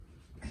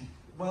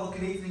Well,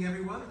 good evening,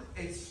 everyone.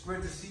 It's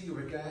great to see you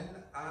again,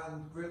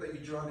 and great that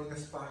you're joining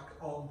us back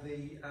on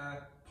the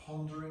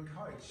Pondering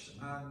Couch.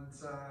 And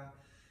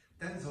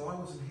Denzel, I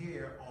wasn't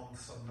here on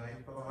Sunday,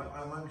 but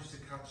I managed to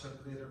catch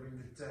up later in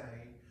the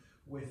day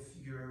with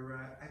your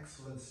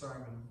excellent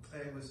sermon.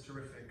 It was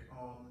terrific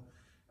on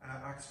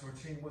Acts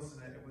 14,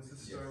 wasn't it? It was the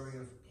story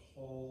of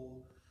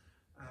Paul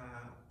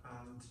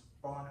and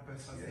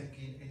Barnabas, I think,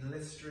 in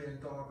Lystra and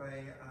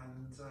Derbe,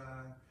 and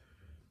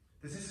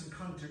there's this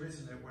encounter,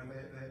 isn't it, where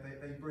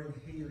they bring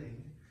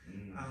healing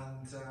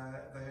and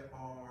they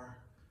are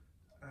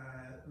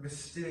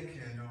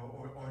mistaken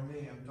or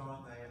named,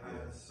 aren't they,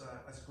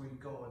 as Greek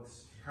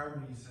gods,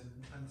 Hermes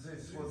and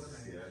Zeus, wasn't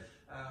it? Yeah.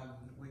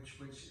 Which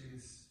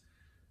is,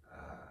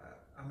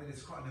 I mean,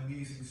 it's quite an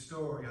amusing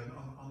story on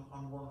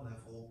one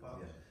level,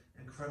 but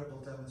incredible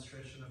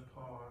demonstration of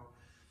power.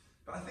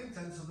 But I think,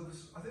 Denzel,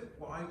 I think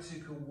what I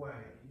took away,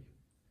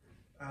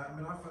 I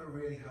mean, I found it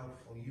really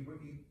helpful.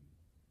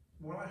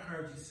 What I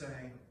heard you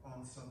saying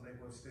on Sunday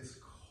was this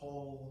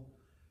call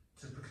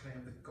to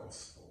proclaim the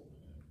gospel,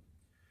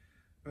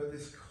 but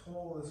this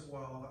call as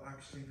well that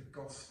actually the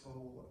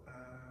gospel,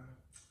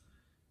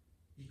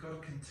 you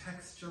got to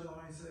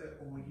contextualize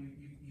it, or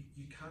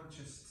you can't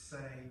just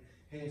say,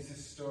 here's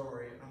this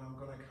story and I'm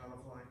going to kind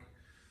of like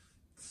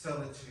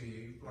sell it to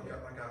you like a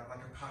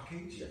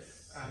package,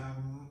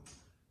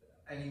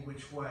 any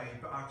which way,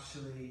 but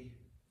actually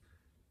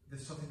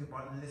there's something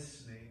about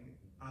listening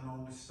and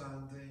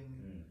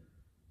understanding.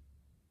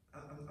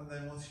 And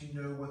then once you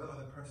know where the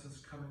other person's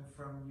coming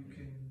from, you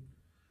can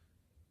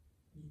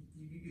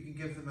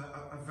give them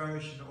a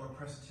version or a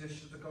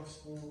presentation of the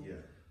gospel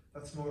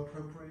that's more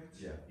appropriate.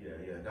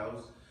 That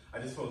was. I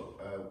just thought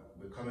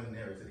we're coming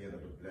nearer to the end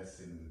of the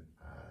blessing.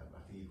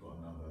 I think you've got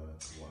another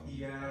one.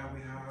 Yeah,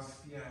 we have.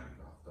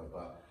 After,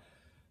 but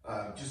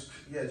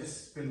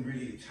just been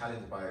really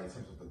challenged by in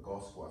terms of the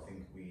gospel. I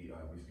think we've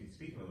been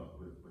speaking a lot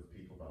with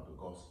people about the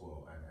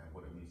gospel and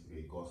what it means to be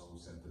a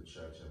gospel-centered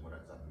church and what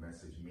does that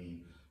message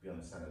mean. We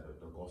understand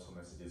that the gospel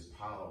message is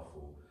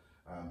powerful,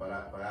 but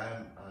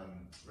I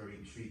am very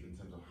intrigued in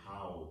terms of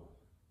how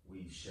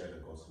we share the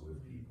gospel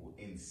with people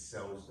in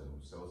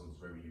Selsdon. Selsdon is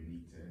very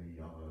unique to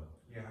any other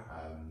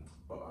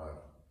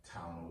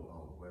town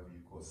or whatever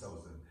you call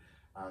Selsdon.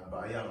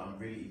 But I'm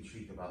really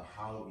intrigued about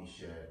how we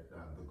share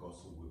the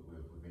gospel with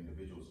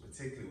individuals,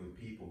 particularly with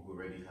people who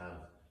already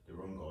have their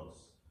own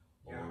gods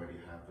or already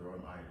have their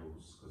own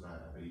idols, because I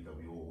believe that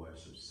we all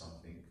worship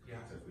something.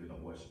 So if we're not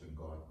worshiping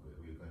God,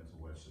 we're going to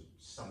worship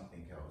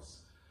something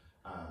else.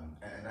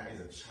 And that is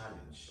a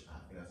challenge.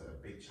 I think that's a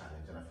big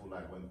challenge. And I feel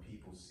like when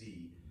people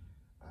see,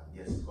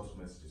 yes, the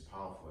gospel message is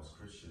powerful as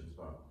Christians,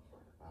 but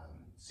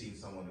seeing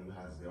someone who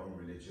has their own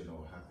religion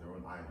or have their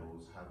own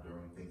idols, have their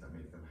own things that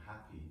make them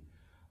happy,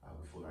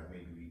 we feel like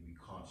maybe we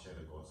can't share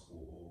the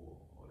gospel,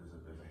 or there's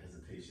a bit of a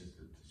hesitation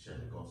to share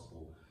the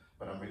gospel.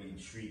 But I'm really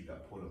intrigued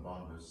that Paul and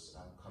Barnabas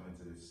come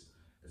into this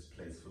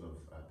place full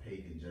of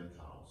pagan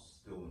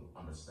Gentiles, still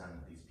understand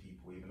that these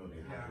people, even though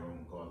they have their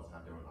own gods,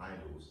 have their own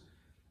idols,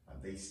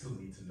 they still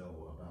need to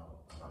know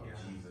about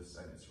Jesus.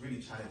 And it's really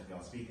challenged me. I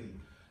was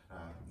speaking,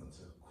 not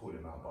to call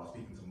him out, but I was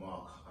speaking to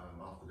Mark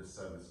after the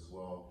service as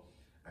well,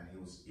 and he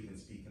was even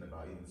speaking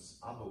about even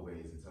other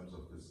ways in terms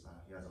of this.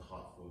 He has a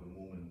heart for the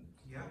Mormon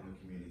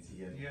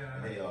community, and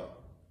they are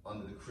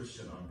under the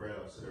Christian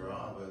umbrella. So there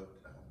are other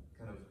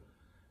kind of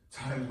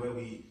times where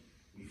we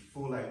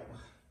feel like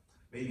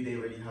maybe they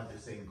already have the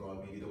same God,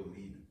 maybe they'll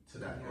lead to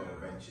that God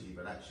eventually,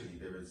 but actually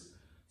there is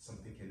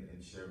something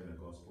in sharing the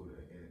gospel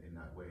in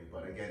that way.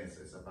 But again,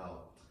 it's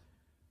about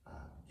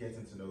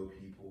getting to know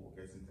people,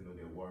 getting to know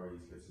their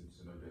worries, getting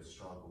to know their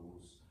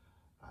struggles,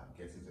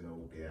 getting to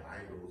know their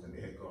idols and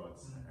their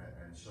gods,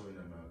 and showing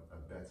them a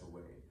better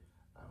way,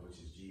 which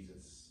is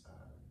Jesus.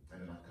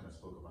 And then I kind of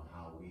spoke about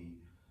how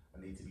we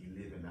need to be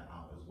living that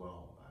out as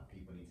well.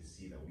 People need to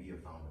see that we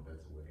have found a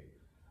better way,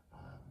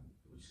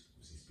 which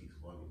obviously speaks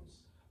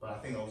volumes. But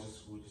I think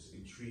we were just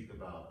intrigued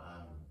about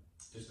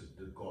just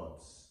the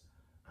gods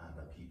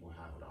that people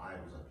have, or the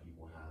idols that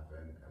people have,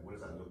 and what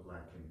does that look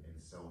like in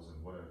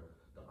Selsdon? What are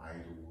the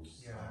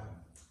idols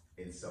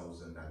in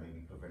Selsdon that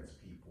maybe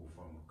prevents people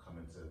from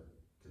coming to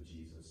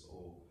Jesus?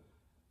 Or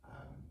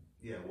I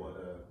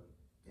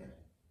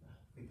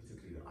think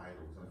particularly the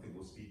idols. And I think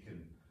we were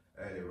speaking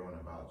earlier on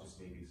about just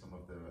maybe some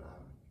of the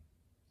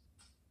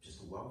just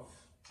the wealth.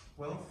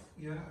 I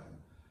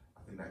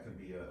think that can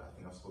be I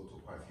think I've spoken to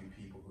quite a few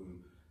people who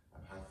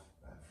have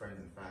friends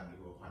and family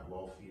who are quite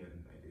wealthy,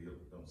 and they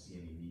don't see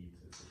any need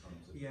to come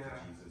to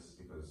Jesus,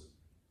 because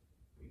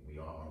we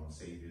are our own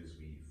saviors.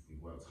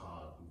 We've worked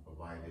hard, we've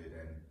provided,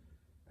 and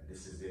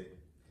this is it.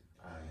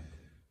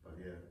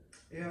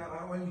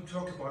 When you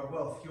talk about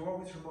wealth, you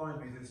always remind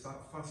me there's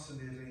that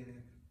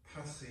fascinating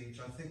passage,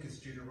 I think it's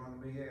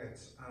Deuteronomy 8,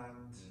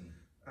 and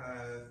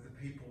the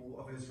people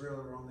of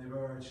Israel are on the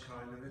verge,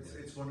 kind of.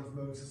 It's one of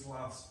Moses'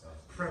 last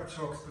prep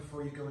talks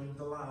before you go into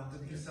the land,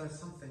 and he says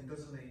something,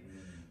 doesn't he?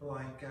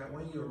 Like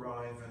when you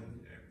arrive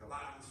and the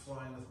land's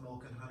flying with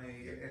milk and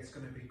honey, it's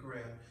going to be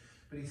great.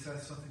 But he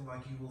says something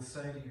like, you will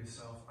say to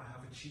yourself, I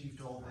have achieved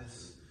all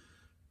this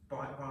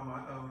by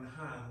my own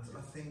hand.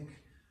 I think,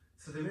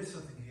 so there is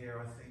something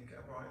here, I think,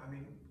 about, I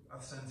mean, a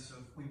sense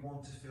of we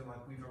want to feel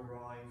like we've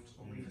arrived,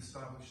 or we've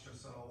established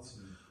ourselves,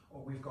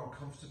 or we've got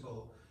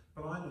comfortable.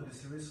 But I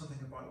notice there is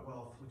something about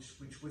wealth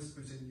which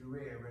whispers in your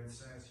ear and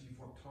says, you've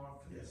worked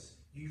hard for this,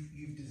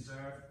 you've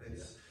deserved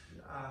this.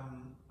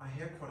 I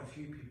hear quite a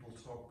few people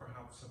talk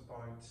perhaps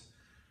about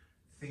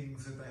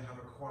things that they have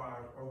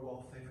acquired or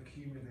wealth they've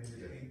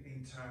accumulated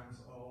in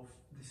terms of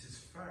this is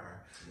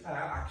fair.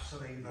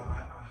 Actually, that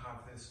I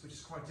have this, which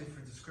is quite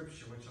different to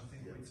Scripture, which I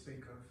think we'd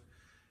speak of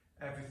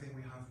everything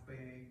we have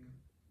being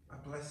a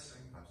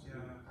blessing.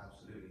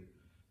 Absolutely.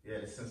 Yeah,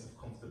 the sense of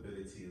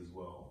comfortability as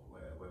well,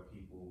 where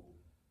people,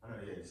 I don't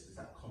know, it's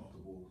that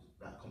comfortable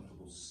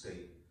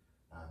state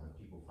that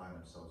people find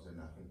themselves in,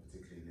 I think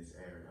particularly in this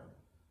area.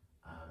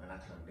 And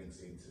that kind of links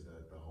into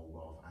the whole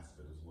wealth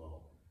aspect as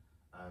well.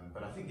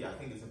 But I think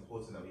it's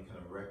important that we kind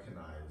of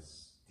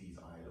recognize these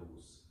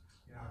idols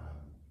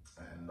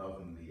and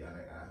lovingly. And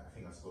I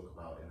think I spoke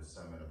about in the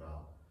sermon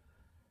about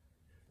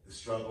the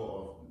struggle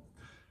of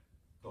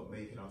not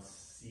making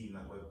us seem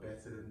like we're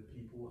better than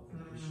people, I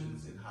think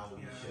Christians, in how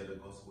we share the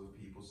gospel with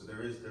people. So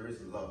there is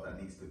love that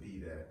needs to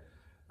be there,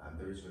 and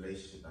there is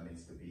relationship that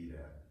needs to be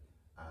there.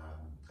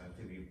 And I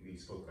think we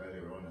spoke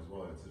earlier on as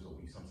well in terms of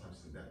we sometimes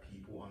think that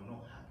people are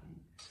not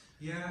happy.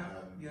 And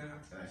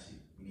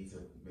actually we need to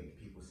make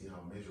people see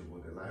how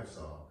miserable their lives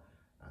are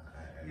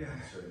and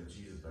show them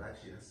Jesus. But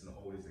actually that's not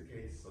always the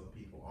case. Some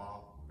people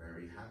are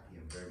very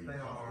happy and very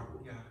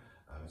comfortable.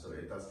 So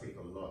it does take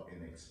a lot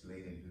in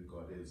explaining who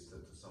God is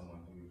to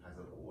someone who has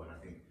it all. And I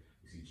think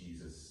you see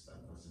Jesus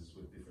does this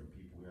with different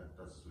people. He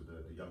does this with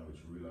the young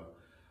rich ruler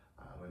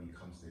when he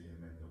comes to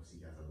him, and obviously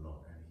he has a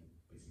lot, and he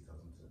basically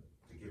tells him to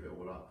give it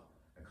all up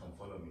and come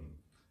follow me.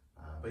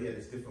 But yeah,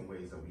 there's different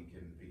ways that we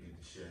can begin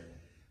to share.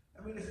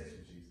 I mean,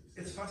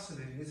 it's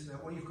fascinating, isn't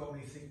it? What you've got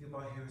me thinking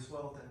about here as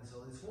well,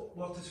 Denzel, is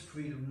what does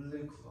freedom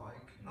look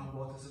like, and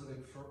what does it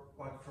look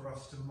like for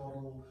us to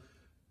model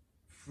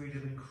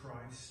freedom in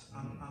Christ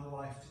and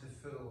life to the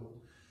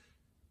full.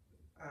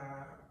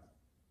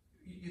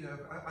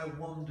 I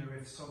wonder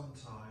if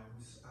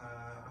sometimes,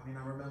 I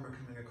remember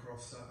coming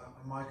across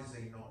a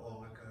magazine not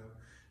long ago,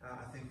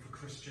 I think for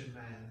Christian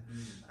men,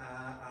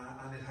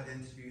 and it had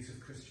interviews with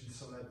Christian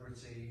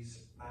celebrities,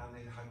 and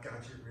it had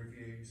gadget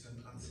reviews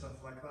and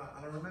stuff like that.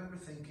 And I remember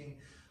thinking,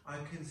 I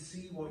can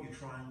see what you're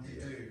trying to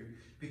do,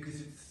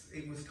 because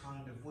it was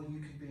kind of, well, you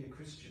can be a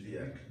Christian, you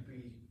can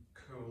be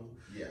cool,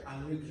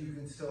 and look, you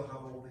can still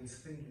have all these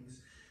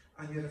things.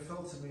 And yet it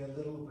felt to me a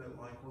little bit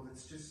like, well,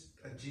 it's just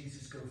a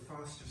Jesus go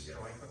faster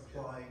strike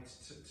applied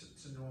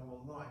to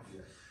normal life.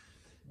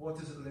 What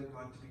does it look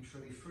like to be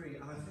truly free?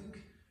 And I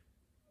think,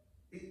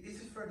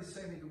 is it fair to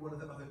say maybe one of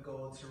the other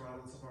gods or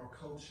idols of our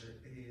culture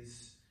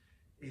is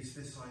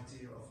this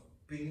idea of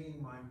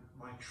being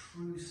my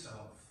true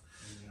self?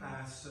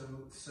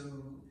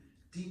 So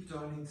deep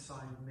down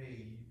inside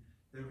me,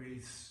 there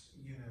is,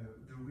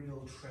 the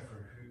real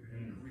Trevor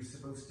who is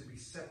supposed to be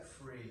set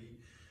free,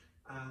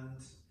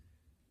 and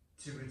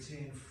to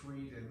retain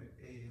freedom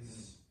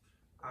is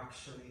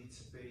actually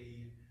to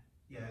be,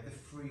 the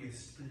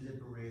freest,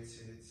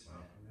 liberated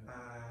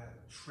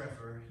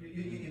Trevor, who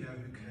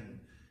can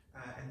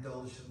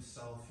indulge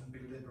himself and be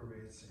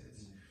liberated.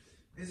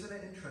 Isn't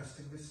it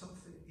interesting? There's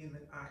something in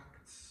the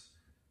Acts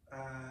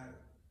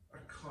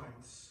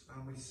accounts,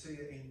 and we see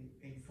it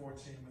in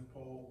 14 with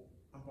Paul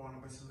and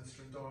Barnabas and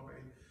Lystra and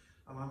Derbe.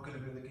 And I'm going to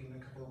be looking in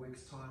a couple of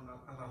weeks' time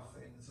at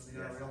Athens and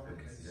the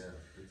Areopagus.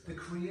 The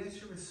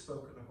Creator is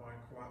spoken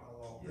about quite a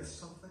lot. There's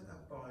something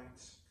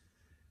about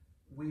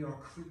we are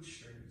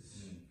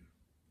creatures,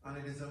 and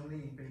it is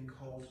only being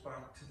called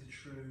back to the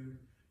true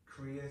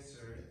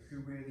Creator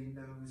who really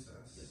knows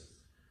us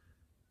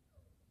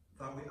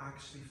that we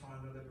actually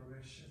find a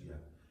liberation.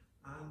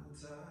 And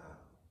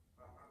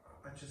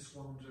I just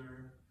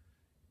wonder,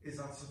 is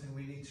that something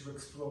we need to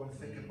explore and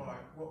think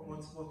about?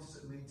 What does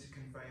it mean to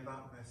convey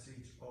that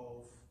message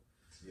of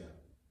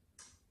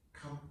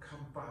come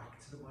back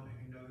to the one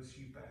who knows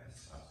you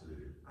best,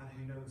 and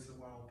who knows the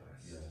world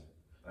best?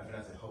 I think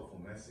that's a helpful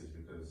message,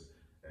 because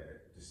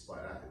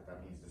despite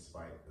that means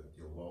despite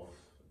your wealth,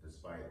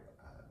 despite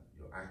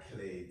your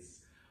accolades,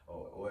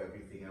 or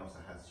everything else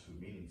that has true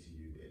meaning to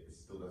you, it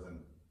still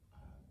doesn't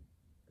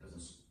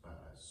what's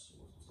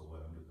the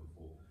word I'm looking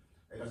for?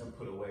 It doesn't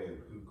put away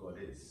who God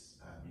is.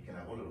 You can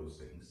have all of those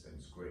things, and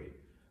it's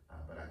great,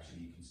 but actually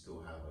you can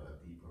still have a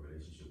deeper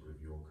relationship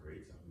with your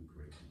Creator, who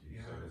created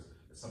you. So there's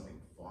something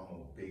far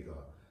more bigger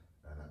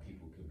that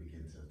people can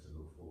begin to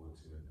look forward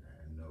to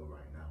and know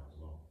right now as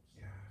well.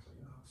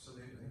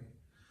 Absolutely.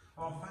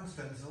 Oh, thanks,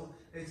 Denzel.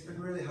 It's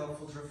been really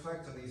helpful to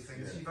reflect on these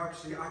things. You've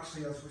actually,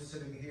 as we're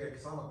sitting here,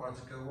 because I'm about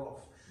to go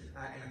off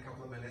in a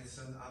couple of minutes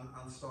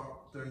and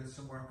start doing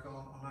some work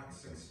on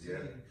Acts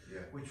 16,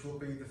 which will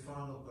be the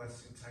final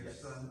blessing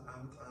text, and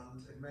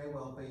it may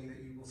well be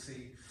that you will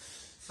see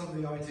some of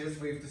the ideas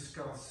we've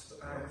discussed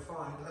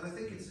refined. And I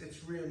think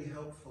it's really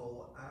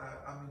helpful,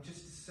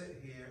 just to sit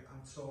here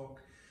and talk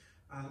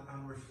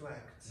and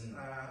reflect.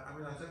 I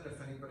mean, I don't know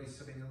if anybody's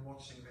sitting and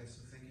watching this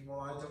and thinking,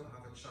 well, I don't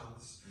have a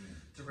chance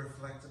to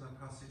reflect on a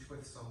passage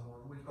with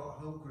someone. We've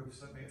got home groups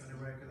that meet on a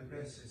regular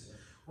basis.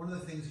 One of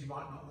the things you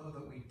might not know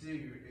that we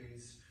do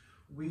is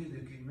we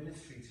look in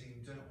ministry team,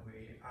 don't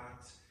we,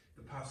 at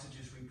the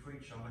passages we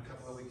preach on a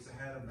couple of weeks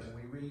ahead of them.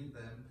 We read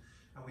them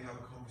and we have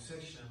a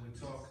conversation and we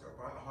talk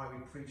about how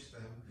we preach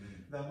them.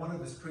 Then one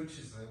of us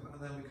preaches them and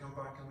then we come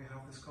back and we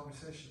have this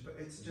conversation. But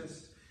it's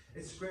just,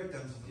 it's great,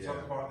 Denzel, to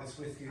talk about this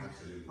with you.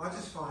 Absolutely. I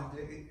just find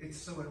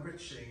it's so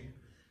enriching,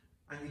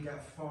 and you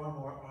get far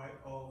more out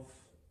of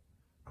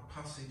a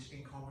passage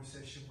in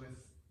conversation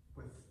with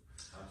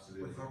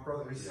our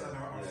brothers and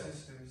our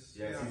sisters.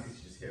 Yeah, it's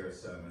easy to just hear a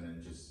sermon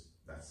and just,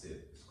 that's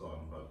it, it's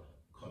gone. But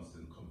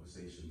constant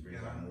conversation brings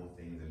out more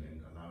things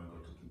and allowing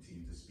God to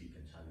continue to speak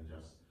and challenge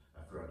us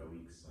throughout the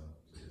week. So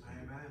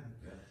Amen.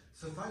 Yeah.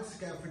 So thanks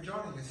again for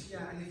joining us.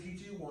 Yeah, and if you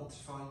do want to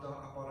find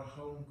out about a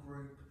home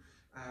group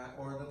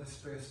or another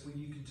space where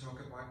you can talk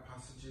about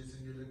passages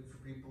and you're looking for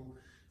people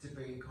to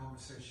be in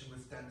conversation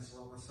with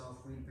Denzel and myself,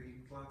 we'd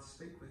be glad to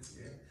speak with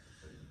you.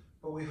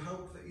 But we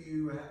hope that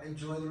you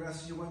enjoy the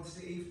rest of your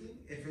Wednesday evening.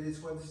 If it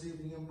is Wednesday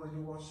evening and when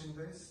you're watching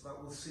this, that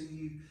we'll see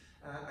you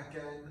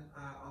again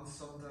on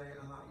Sunday,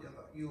 and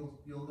that you'll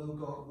know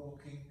God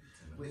walking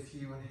with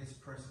you in His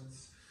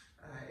presence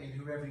in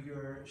whoever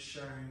you're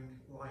sharing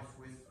life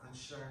with and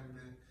sharing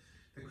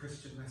the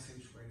Christian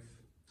message with.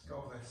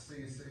 God bless.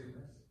 See you soon.